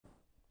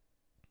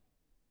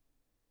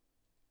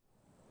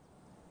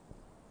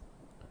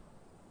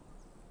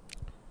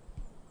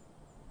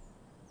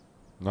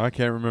I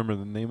can't remember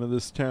the name of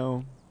this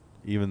town,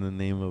 even the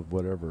name of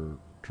whatever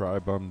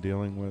tribe I'm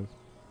dealing with.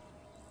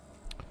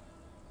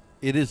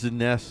 It is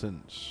in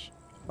essence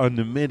a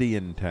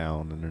Numidian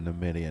town and a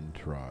Numidian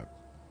tribe.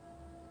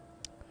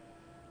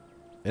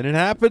 And it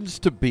happens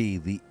to be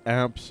the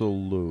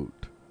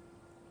absolute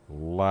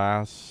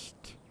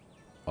last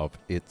of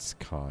its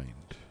kind.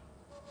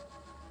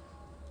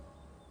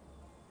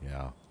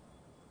 Yeah.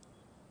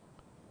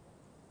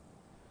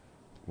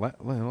 I'm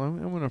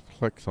going to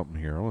click something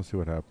here. I want to see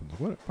what happens.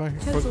 What if I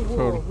Total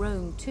War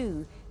Rome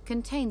 2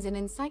 contains an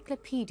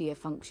encyclopedia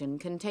function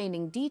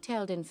containing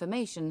detailed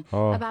information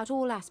about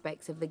all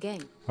aspects of the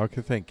game.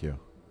 Okay, thank you.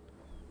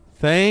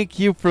 Thank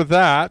you for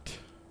that.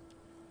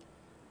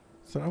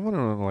 So I want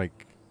to,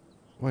 like,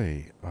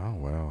 wait. Oh,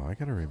 well, I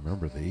got to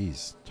remember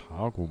these.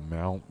 Toggle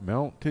mount.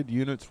 Mounted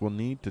units will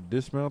need to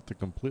dismount to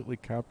completely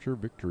capture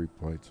victory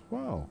points.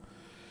 Wow.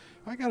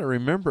 I got to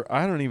remember.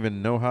 I don't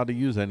even know how to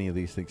use any of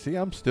these things. See,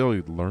 I'm still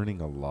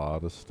learning a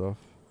lot of stuff.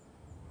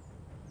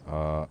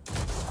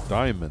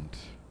 Diamond.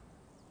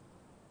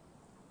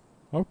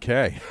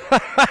 Okay.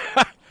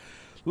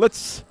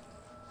 Let's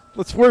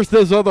where's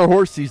those other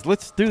horsies?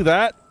 Let's do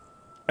that.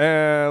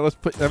 Let's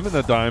put them in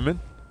the diamond.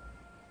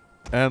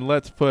 And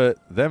let's put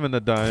them in the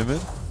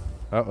diamond.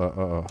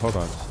 Hold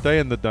on. Stay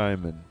in the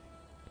diamond.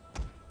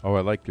 Oh,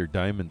 I like your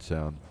diamond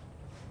sound.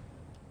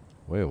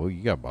 Wait, well,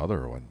 you got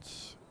other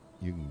ones.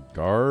 You can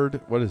guard.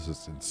 What is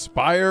this?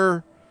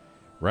 Inspire.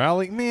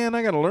 Rally. Man,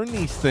 I got to learn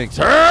these things.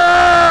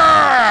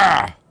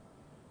 Ah!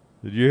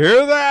 Did you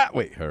hear that?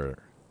 Wait, her.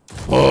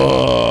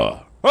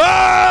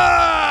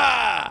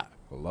 Ah!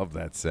 I love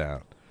that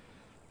sound.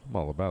 I'm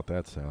all about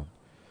that sound.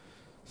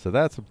 So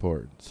that's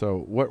important. So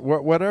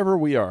whatever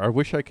we are, I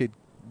wish I could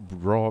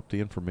draw up the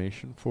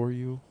information for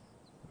you.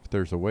 If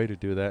there's a way to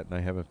do that and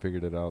I haven't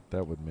figured it out,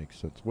 that would make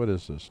sense. What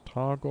is this?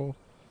 Toggle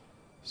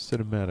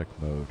cinematic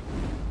mode.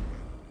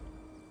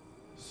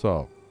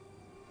 So,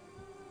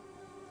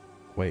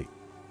 wait.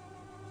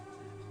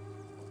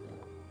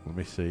 Let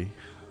me see.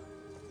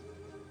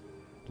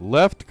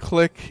 Left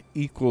click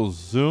equals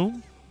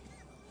zoom.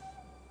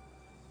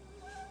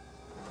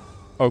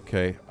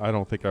 Okay, I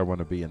don't think I want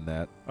to be in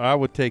that. I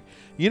would take.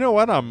 You know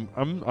what?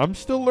 I'm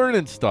still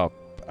learning stuff.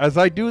 As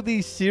I do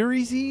these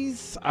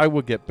series, I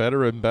will get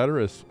better and better,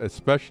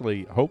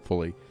 especially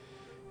hopefully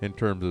in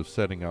terms of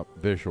setting up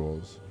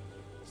visuals.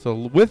 So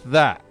with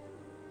that,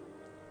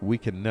 we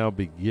can now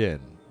begin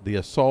the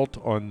assault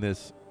on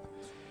this.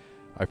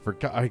 I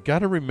forgot. I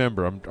gotta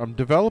remember. I'm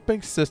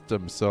developing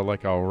systems, so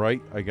like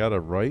I gotta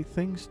write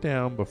things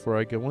down before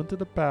I go into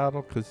the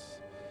battle, because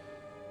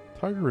it's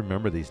hard to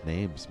remember these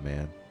names,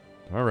 man.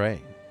 All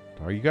right,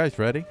 are you guys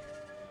ready?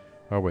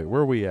 Oh wait,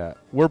 where are we at?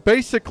 We're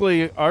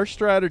basically, our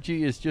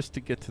strategy is just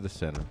to get to the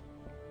center.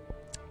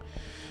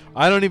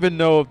 I don't even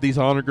know if these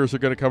onagers are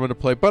gonna come into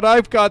play, but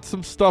I've got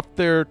some stuff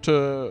there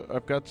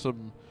to.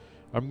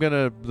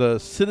 The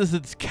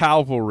citizens'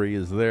 cavalry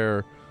is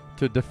there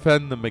to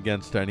defend them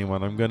against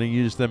anyone. I'm going to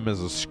use them as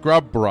a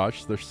scrub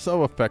brush. They're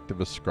so effective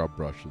as scrub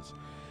brushes.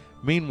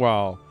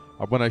 Meanwhile,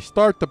 when I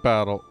start the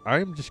battle,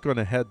 I'm just going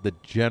to head the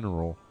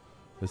general,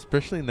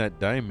 especially in that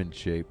diamond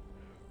shape,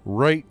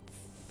 right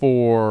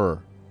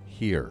for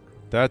here.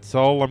 That's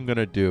all I'm going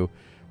to do.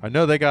 I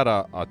know they got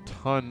a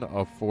ton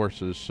of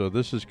forces, so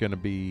this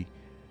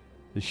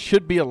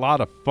should be a lot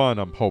of fun,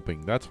 I'm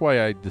hoping. That's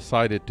why I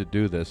decided to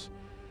do this.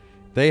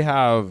 They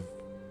have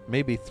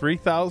maybe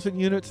 3,000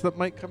 units that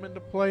might come into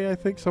play, I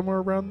think, somewhere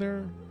around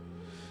there.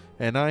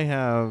 And I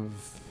have,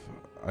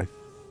 I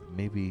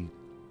don't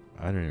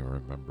even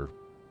remember,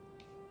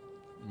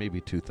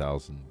 maybe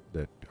 2,000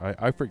 that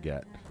I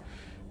forget.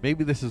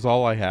 Maybe this is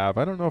all I have.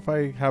 I don't know if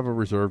I have a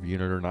reserve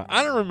unit or not.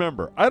 I don't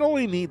remember. I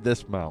only need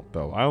this mount,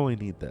 though. I only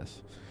need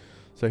this.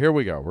 So here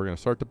we go. We're going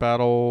to start the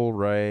battle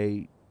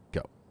right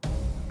go.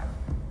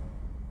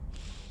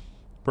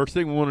 First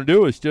thing we want to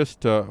do is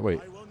just, wait.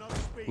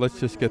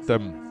 Let's just get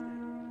them.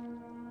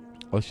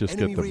 Let's just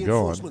get them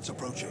going.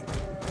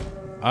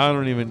 I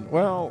don't even.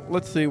 Well,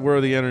 let's see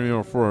where the enemy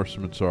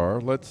reinforcements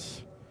are. All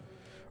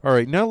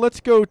right, now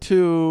let's go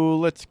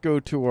to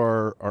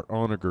our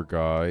onager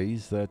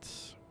guys.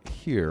 That's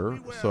here.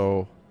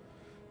 So,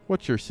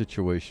 what's your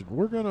situation?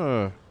 We're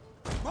gonna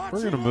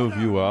move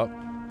you up,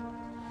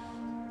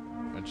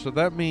 and so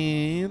that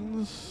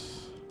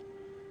means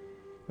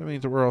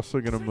that we're also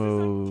gonna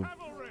move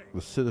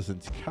the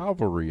citizens'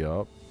 cavalry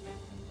up.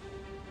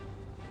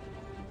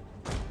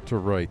 To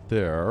right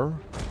there.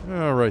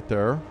 Right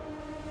there.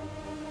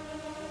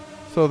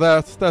 So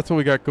that's what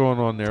we got going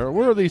on there.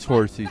 Where are these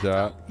horses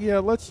at? Yeah,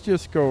 let's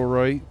just go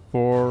right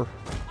for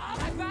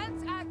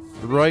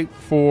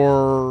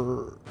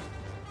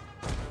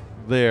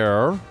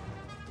there.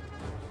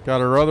 Got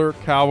our other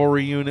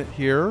cavalry unit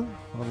here.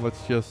 And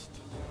let's just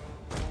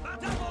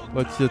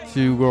get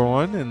you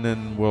going, and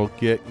then we'll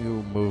get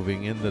you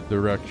moving in the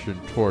direction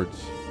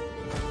towards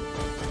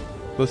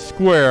the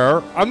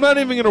square. I'm not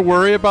even going to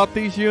worry about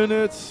these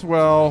units.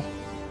 Well,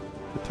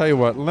 I'll tell you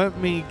what. Let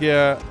me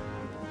get...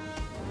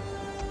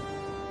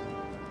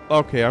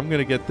 Okay, I'm going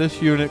to get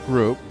this unit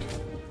grouped.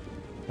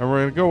 And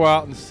we're going to go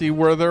out and see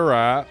where they're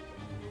at.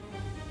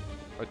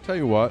 I tell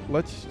you what,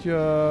 let's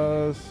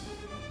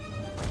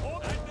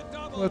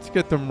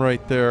get them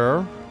right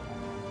there.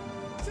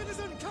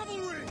 Citizen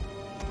cavalry!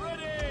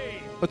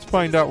 Ready! Let's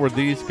find out where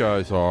these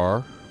guys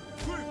are.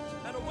 Grouped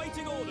and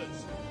awaiting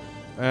orders.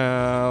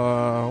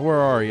 Where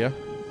are you?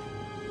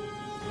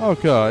 Oh,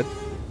 God.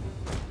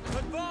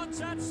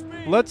 Advance at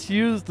speed. Let's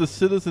use the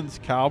citizens'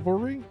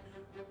 cavalry.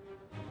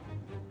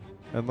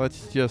 And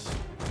let's just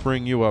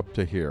bring you up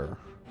to here.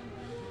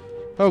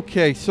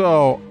 Okay,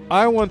 so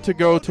I want to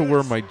go to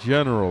where my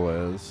general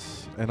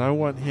is. And I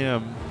want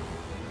him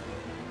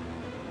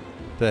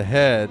to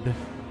head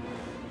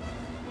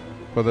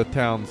for the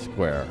town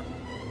square.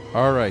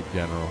 All right,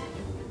 General.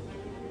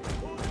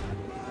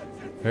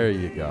 There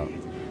you go.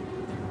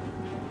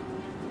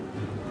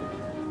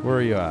 Where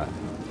are you at?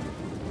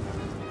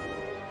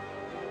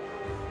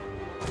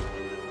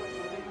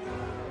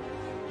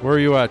 Where are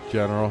you at,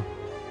 General?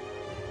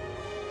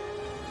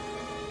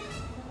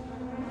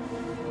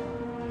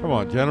 Come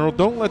on, General.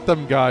 Don't let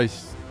them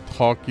guys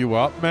talk you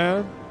up,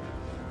 man.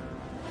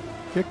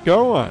 Get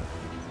going.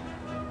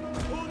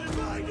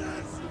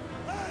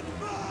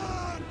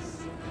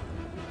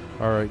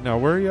 All right, now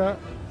where are you at?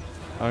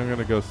 I'm going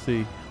to go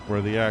see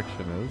where the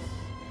action is.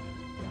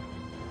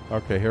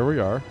 Okay, here we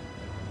are.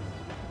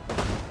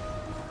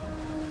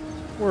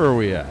 Where are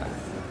we at?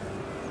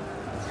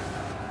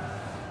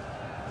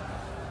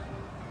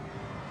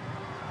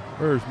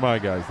 Where's my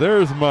guys?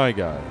 There's my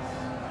guys.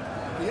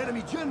 The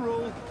enemy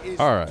general is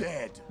All right.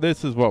 dead.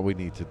 This is what we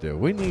need to do.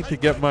 We need to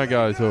get my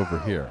guys over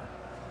here.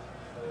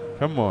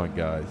 Come on,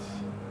 guys.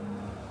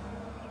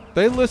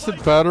 They listen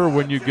better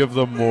when you give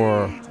them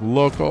more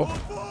local.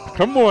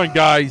 Come on,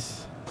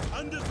 guys.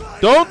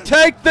 Don't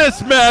take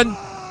this, men.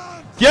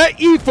 Get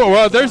EFO.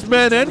 Well, there's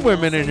men and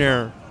women in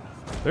here.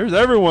 There's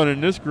everyone in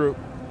this group.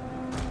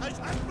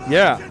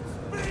 Yeah.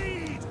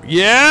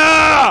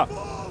 Yeah.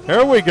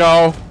 Here we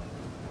go.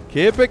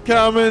 Keep it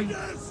coming.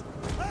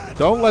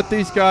 Don't let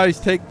these guys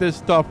take this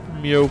stuff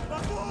from you.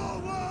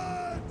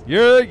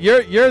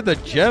 You're the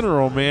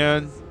general,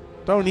 man.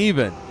 Don't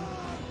even.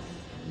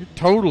 You're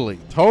totally.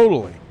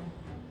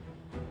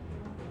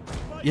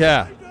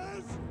 Yeah.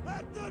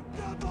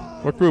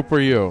 What group are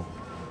you?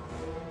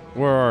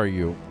 Where are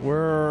you?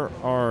 Where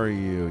are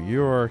you?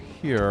 You are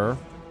here.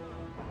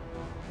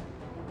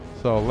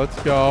 So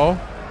let's go.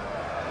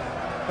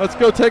 Let's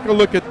go take a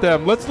look at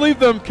them. Let's leave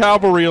them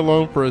cavalry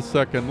alone for a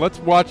second. Let's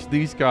watch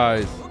these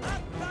guys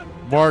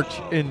march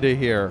into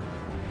here.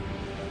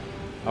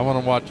 I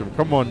want to watch them.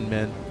 Come on,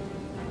 men.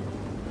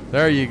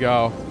 There you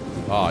go.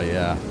 Oh,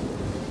 yeah.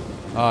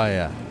 Oh,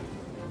 yeah.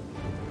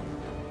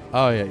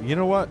 Oh, yeah. You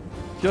know what?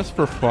 Just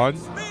for fun.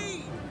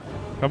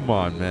 Come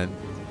on, man.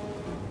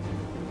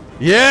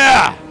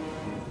 Yeah!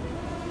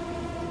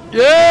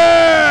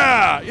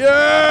 Yeah!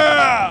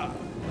 Yeah!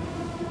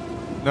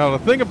 Now,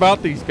 the thing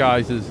about these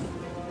guys is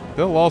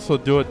they'll also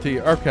do it to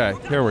you. Okay,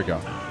 here we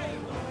go.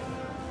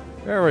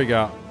 There we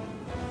go.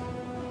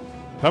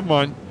 Come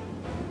on.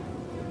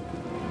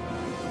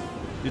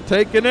 You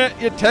taking it?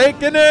 You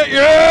taking it?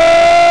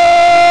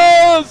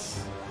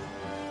 Yes!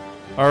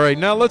 All right,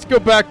 now let's go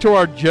back to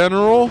our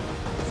general.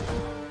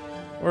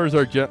 Where's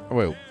our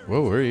wait,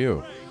 whoa, where are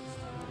you?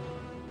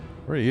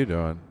 What are you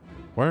doing?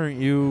 Why aren't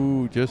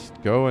you just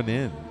going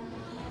in?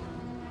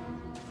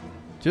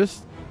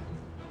 Just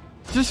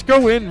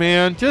go in,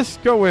 man.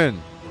 Just go in.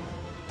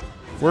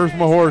 Where's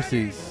my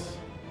horsies?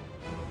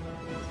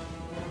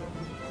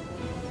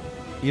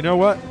 You know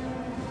what?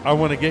 I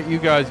want to get you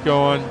guys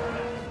going.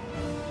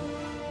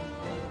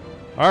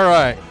 All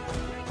right.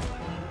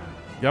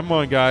 Come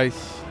on,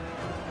 guys.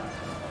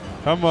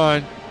 Come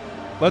on.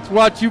 Let's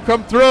watch you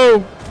come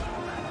through.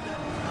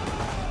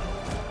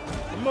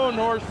 Come on,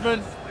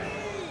 horsemen.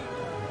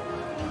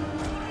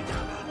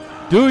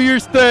 Do your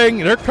thing.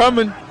 They're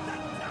coming.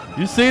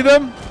 You see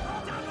them?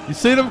 You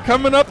see them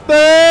coming up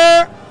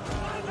there?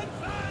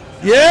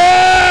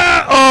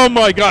 Yeah! Oh,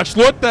 my gosh.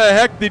 What the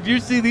heck? Did you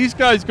see these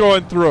guys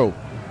going through?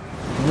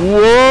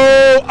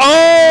 Whoa!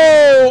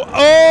 Oh!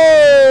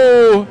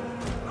 Oh!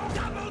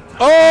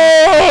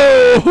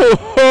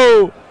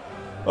 Oh!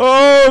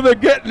 Oh, they're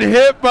getting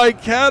hit by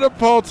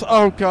catapults.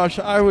 Oh, gosh.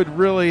 I would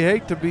really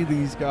hate to be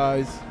these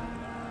guys.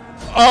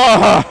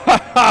 Oh,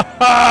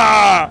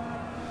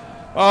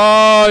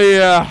 oh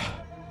yeah.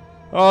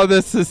 Oh,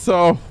 this is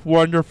so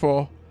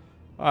wonderful.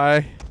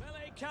 I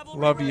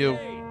love you.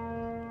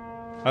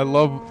 I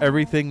love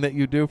everything that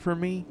you do for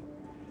me.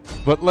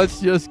 But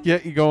let's just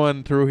get you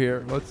going through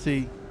here. Let's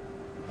see.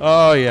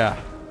 Oh, yeah.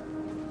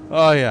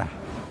 Oh, yeah.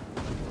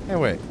 Hey,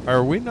 wait.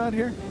 Are we not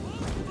here?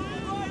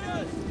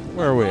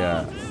 Where are we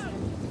at?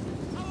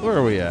 Where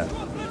are we at?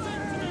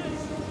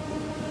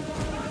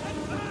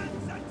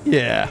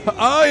 Yeah.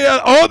 Oh,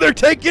 yeah. Oh, they're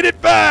taking it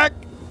back.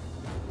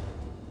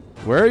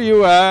 Where are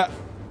you at?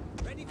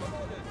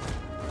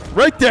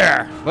 Right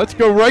there. Let's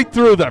go right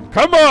through them.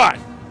 Come on.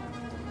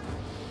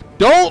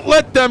 Don't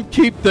let them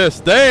keep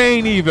this. They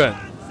ain't even.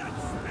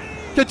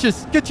 Get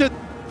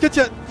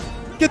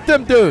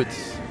them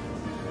dudes.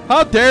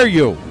 How dare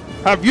you?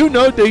 Have you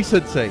no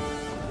decency?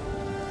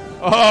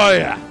 Oh,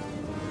 yeah.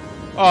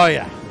 Oh,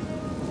 yeah.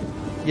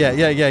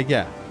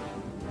 Yeah.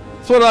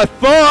 That's what I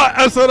thought.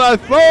 That's what I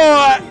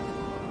thought.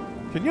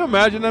 Can you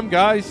imagine them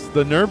guys?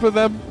 The nerve of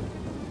them?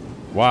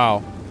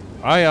 Wow.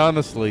 I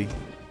honestly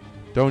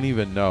don't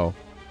even know.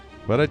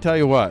 But I tell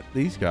you what,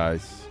 these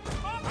guys,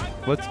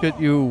 let's get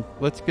you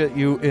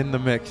in the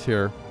mix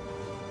here.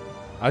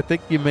 I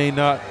think you may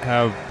not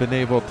have been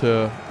able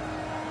to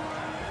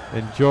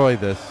enjoy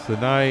this,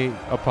 and I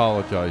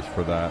apologize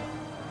for that.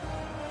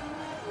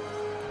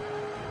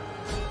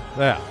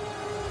 Yeah.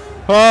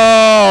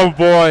 Oh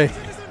boy.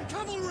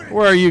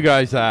 Where are you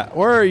guys at?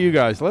 Where are you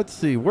guys? Let's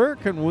see. Where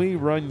can we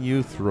run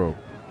you through?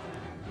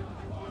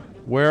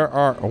 Where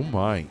are... Oh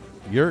my.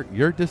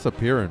 You're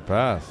disappearing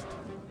fast.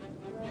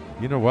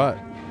 You know what?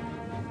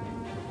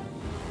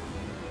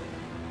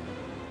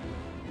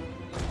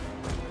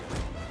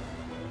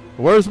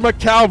 Where's my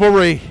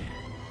cavalry?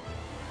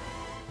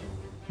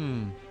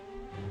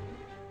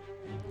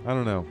 I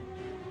don't know.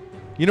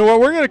 You know what?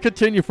 We're going to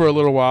continue for a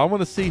little while. I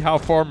want to see how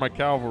far my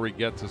cavalry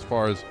gets as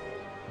far as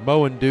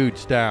mowing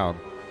dudes down.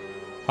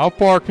 How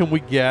far can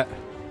we get?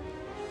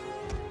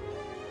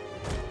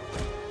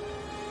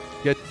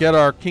 Get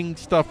our king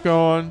stuff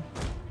going.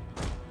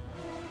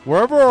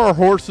 Wherever our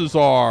horses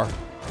are,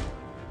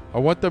 I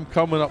want them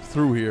coming up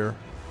through here.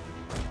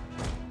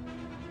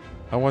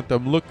 I want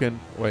them looking.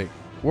 Wait,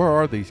 where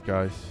are these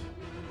guys?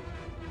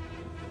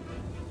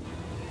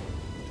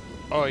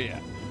 Oh yeah.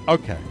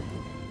 Okay.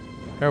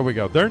 Here we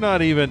go. They're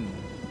not even.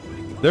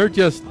 They're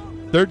just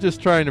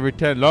trying to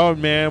pretend. Oh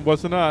man,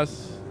 wasn't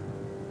us.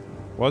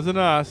 Wasn't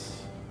us.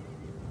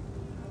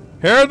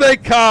 Here they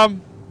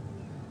come.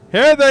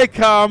 Here they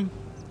come.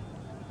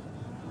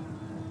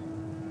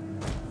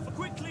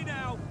 Quickly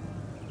now.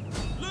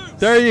 Loose.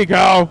 There you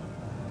go.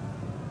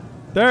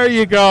 There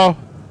you go.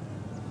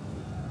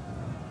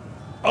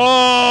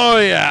 Oh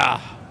yeah.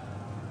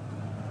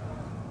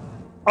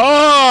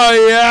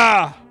 Oh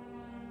yeah.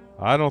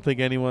 I don't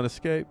think anyone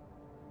escaped.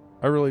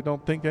 I really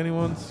don't think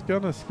anyone's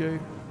gonna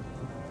escape.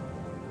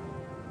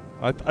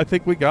 I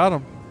think we got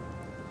him.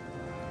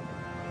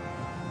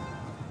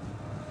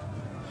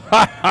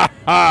 Ha ha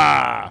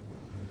ha!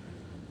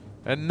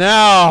 And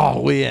now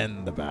we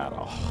end the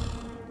battle.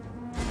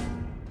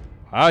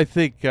 I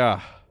think I'm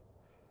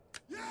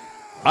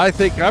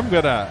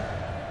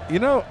gonna, you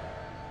know,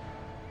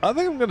 I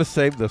think I'm gonna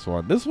save this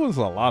one. This one's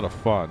a lot of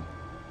fun.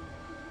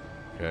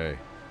 Okay.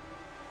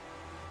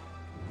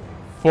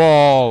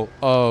 Fall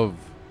of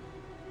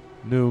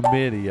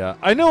Numidia.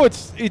 I know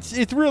it's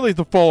really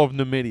the fall of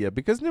Numidia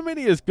because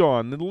Numidia is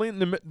gone.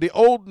 The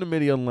old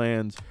Numidian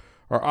lands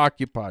are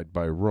occupied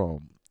by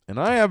Rome. And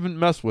I haven't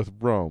messed with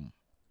Rome,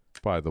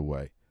 by the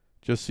way.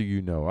 Just so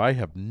you know, I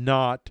have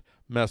not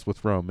messed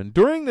with Rome. And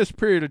during this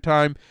period of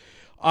time,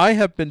 I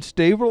have been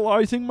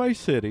stabilizing my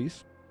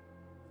cities.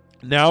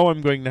 Now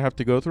I'm going to have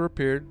to go through a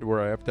period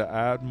where I have to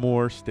add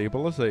more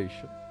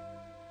stabilization.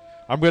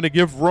 I'm going to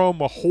give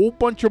Rome a whole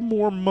bunch of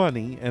more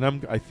money,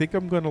 and I think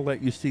I'm going to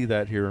let you see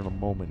that here in a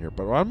moment here.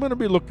 But I'm going to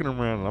be looking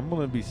around, and I'm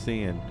going to be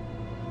seeing...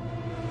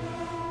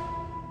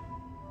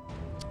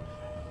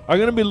 I'm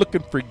going to be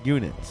looking for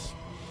units.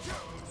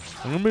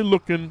 I'm going to be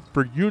looking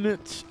for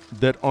units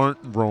that aren't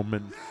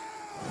Roman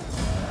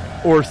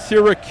or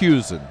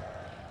Syracusan.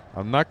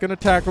 I'm not going to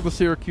tackle the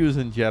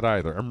Syracusans yet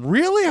either. I'm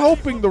really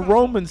hoping the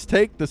Romans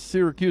take the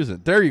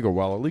Syracusan. There you go.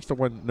 Well, at least I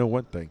know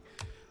one thing.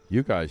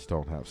 You guys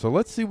don't have. So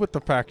let's see what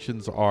the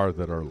factions are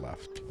that are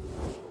left.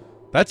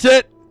 That's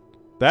it.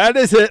 That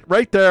is it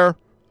right there.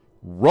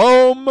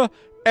 Rome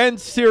and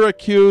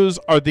Syracuse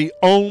are the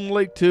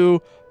only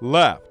two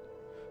left.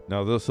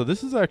 Now, so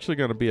this is actually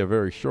going to be a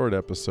very short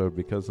episode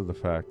because of the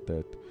fact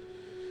that,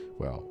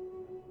 well,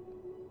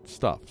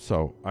 stuff.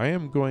 So I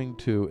am going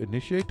to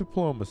initiate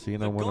diplomacy,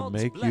 and I want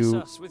to make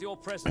you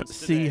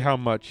see how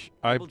much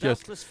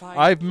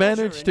I've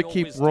managed to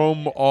keep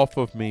Rome off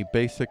of me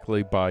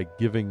basically by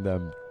giving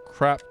them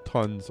crap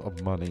tons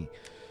of money.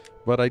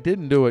 But I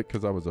didn't do it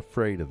because I was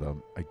afraid of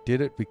them. I did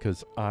it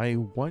because I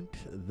want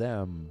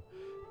them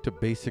to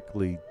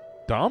basically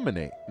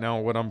dominate.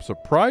 Now, what I'm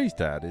surprised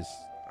at is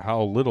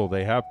how little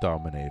they have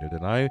dominated.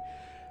 And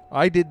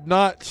I did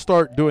not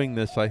start doing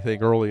this, I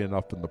think, early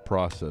enough in the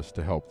process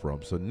to help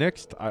Rome. So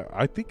next,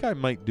 I think I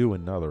might do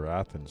another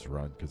Athens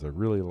run because I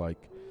really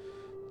like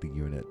the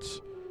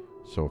units.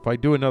 So if I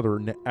do another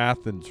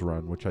Athens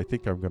run, which I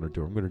think I'm going to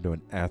do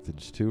an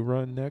Athens 2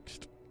 run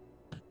next.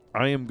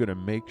 I am going to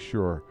make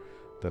sure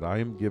that I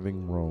am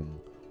giving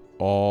Rome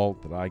all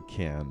that I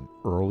can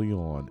early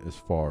on as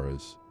far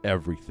as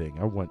everything.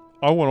 I want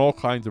all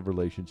kinds of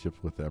relationships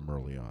with them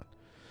early on.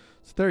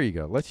 So there you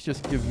go. Let's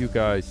just give you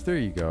guys, there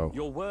you go.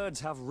 Your words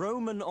have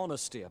Roman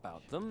honesty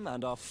about them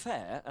and are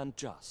fair and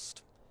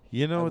just.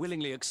 You know, I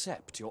willingly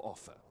accept your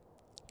offer.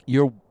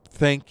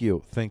 Thank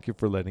you. Thank you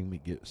for letting me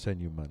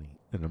send you money.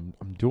 And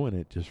I'm doing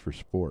it just for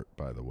sport,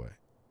 by the way.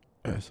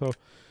 So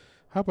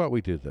how about we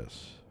do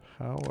this?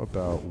 How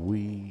about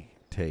we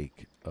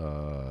take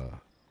a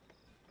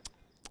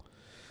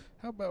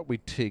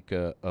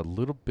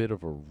little bit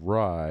of a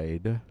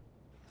ride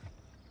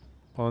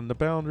on the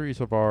boundaries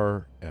of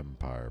our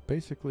empire.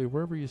 Basically,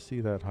 wherever you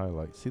see that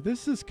highlight. See,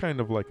 this is kind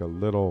of like a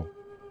little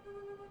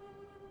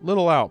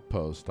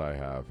outpost I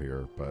have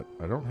here, but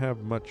I don't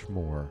have much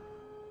more.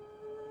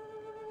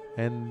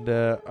 And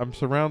I'm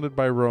surrounded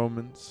by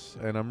Romans,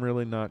 and I'm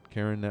really not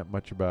caring that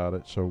much about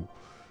it. So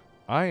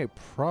I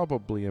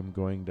probably am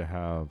going to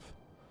have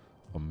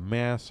a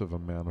massive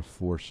amount of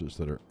forces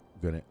that are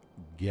going to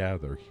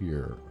gather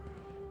here.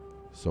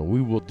 So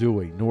we will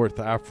do a North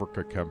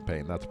Africa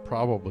campaign. That's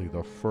probably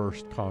the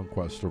first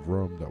conquest of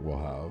Rome that we'll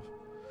have.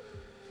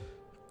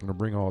 I'm going to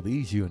bring all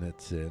these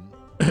units in,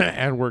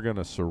 and we're going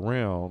to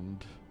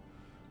surround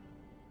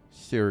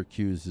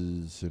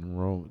Syracuse's and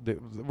Rome.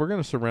 We're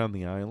going to surround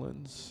the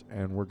islands,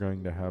 and we're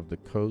going to have the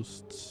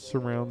coasts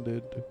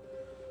surrounded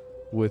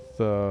with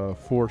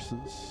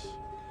forces.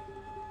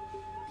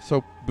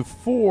 So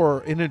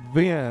before, in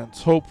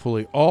advance,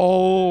 hopefully,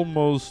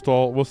 almost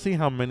all, we'll see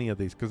how many of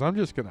these, because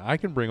I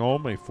can bring all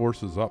my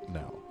forces up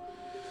now.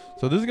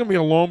 So this is going to be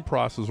a long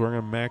process where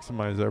I'm going to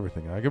maximize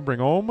everything. I can bring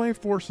all my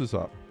forces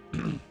up,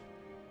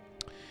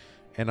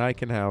 and I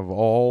can have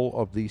all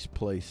of these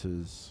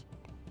places.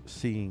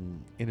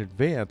 Seeing in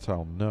advance,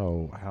 I'll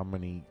know how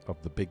many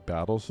of the big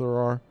battles there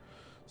are,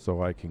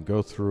 so I can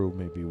go through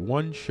maybe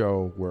one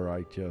show where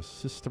I just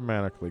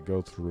systematically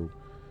go through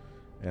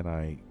and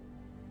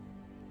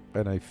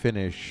I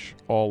finish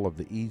all of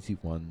the easy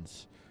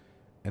ones,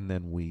 and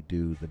then we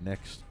do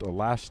the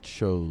last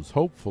shows.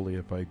 Hopefully,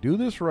 if I do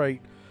this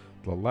right,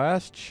 the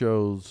last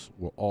shows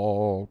will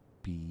all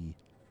be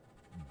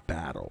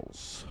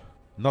battles,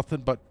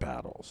 nothing but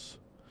battles.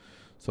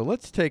 So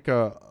let's take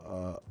a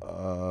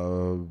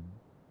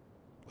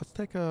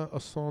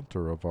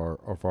saunter of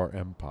our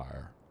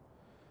empire.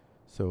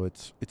 So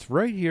it's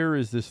right here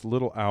is this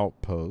little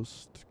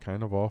outpost,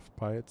 kind of off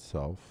by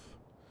itself.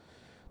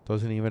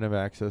 Doesn't even have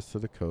access to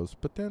the coast.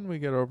 But then we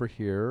get over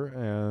here,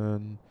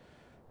 and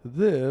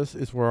this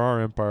is where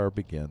our empire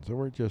begins. So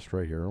we're just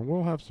right here, and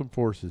we'll have some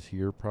forces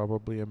here,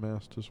 probably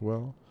amassed as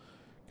well,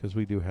 because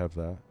we do have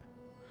that.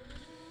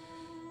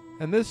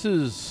 And this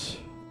is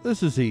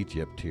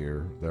Egypt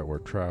here that we're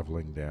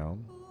traveling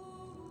down.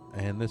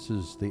 And this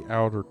is the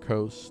outer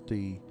coast.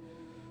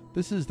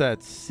 This is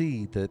that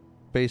sea that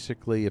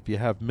basically, if you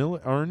have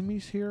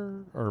armies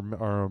here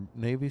or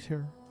navies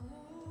here,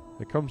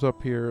 it comes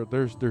up here.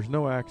 There's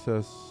no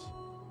access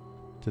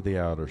to the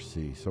outer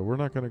sea, so we're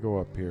not going to go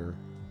up here.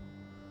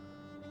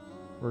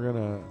 We're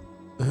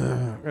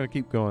gonna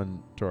keep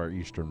going to our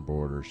eastern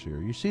borders here.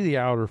 You see the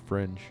outer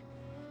fringe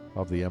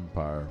of the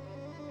empire.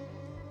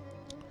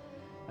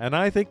 And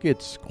I think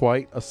it's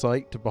quite a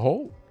sight to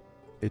behold.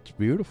 It's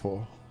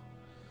beautiful.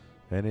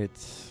 And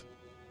it's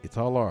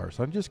all ours.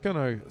 I'm just going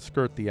to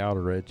skirt the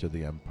outer edge of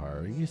the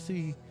empire. You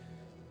see,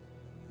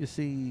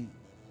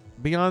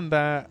 beyond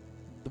that,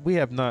 we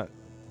have not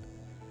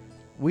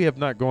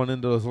gone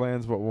into those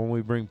lands, but when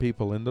we bring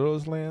people into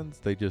those lands,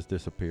 they just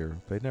disappear.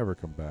 They never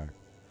come back.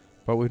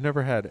 But we've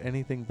never had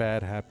anything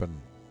bad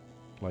happen.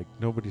 Like,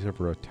 nobody's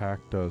ever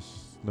attacked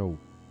us. No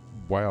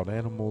wild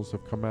animals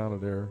have come out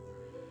of there.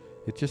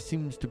 It just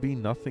seems to be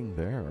nothing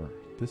there.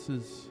 This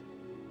is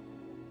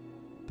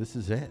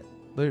it.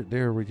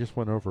 There we just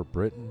went over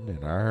Britain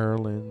and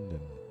Ireland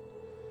and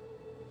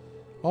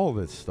all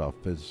this stuff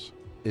is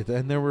it,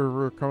 and then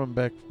we're coming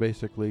back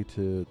basically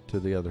to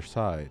the other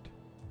side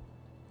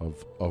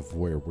of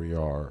where we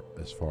are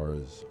as far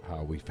as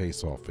how we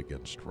face off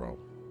against Rome.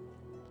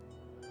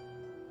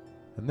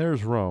 And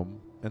there's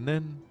Rome, and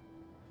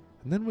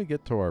then we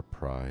get to our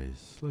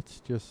prize.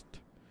 Let's just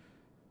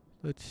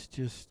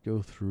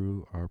go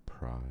through our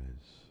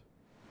prize.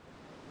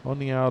 On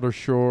the outer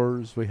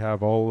shores, we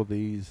have all of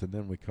these, and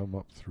then we come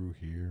up through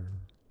here.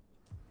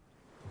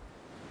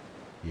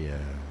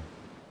 Yeah,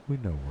 we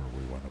know where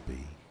we want to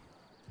be.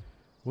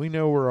 We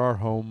know where our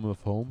home of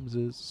homes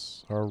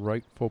is, our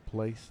rightful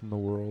place in the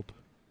world.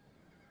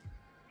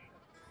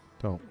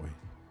 Don't we?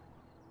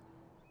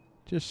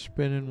 Just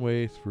spinning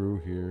way through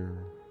here.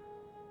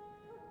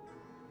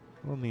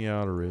 On the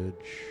outer edge.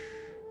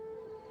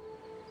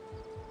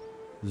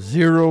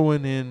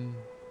 Zeroing in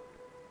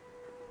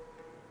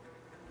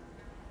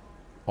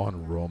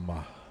on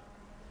Roma.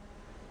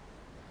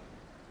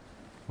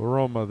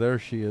 Roma, there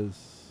she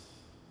is.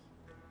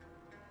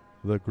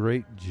 The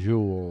great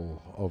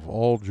jewel of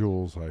all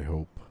jewels, I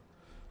hope.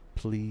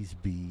 Please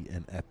be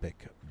an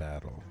epic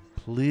battle.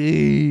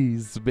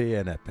 Please be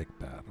an epic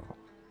battle.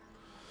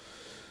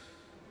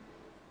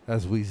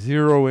 As we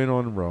zero in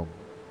on Rome.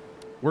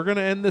 We're going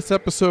to end this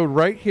episode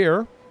right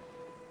here.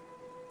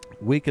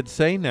 We could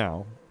say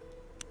now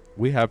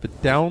we have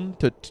it down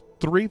to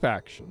 3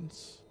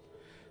 factions.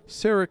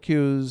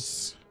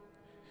 Syracuse,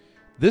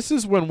 this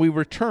is when we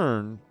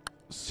return.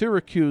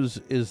 Syracuse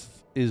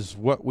is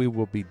what we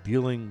will be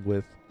dealing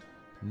with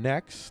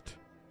next.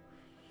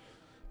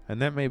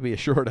 And that may be a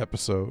short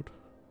episode.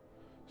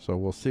 So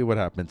we'll see what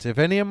happens. If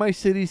any of my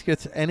cities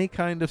gets any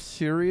kind of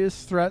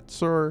serious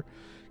threats or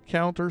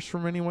counters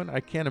from anyone,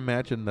 I can't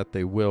imagine that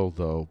they will,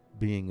 though,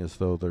 being as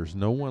though there's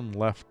no one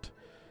left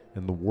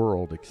in the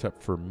world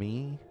except for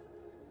me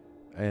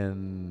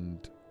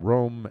and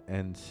Rome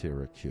and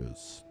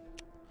Syracuse.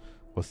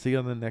 We'll see you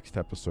on the next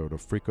episode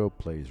of Freeqo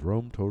Plays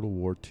Rome Total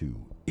War 2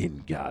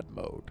 in God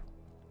Mode,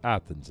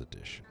 Athens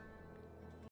edition.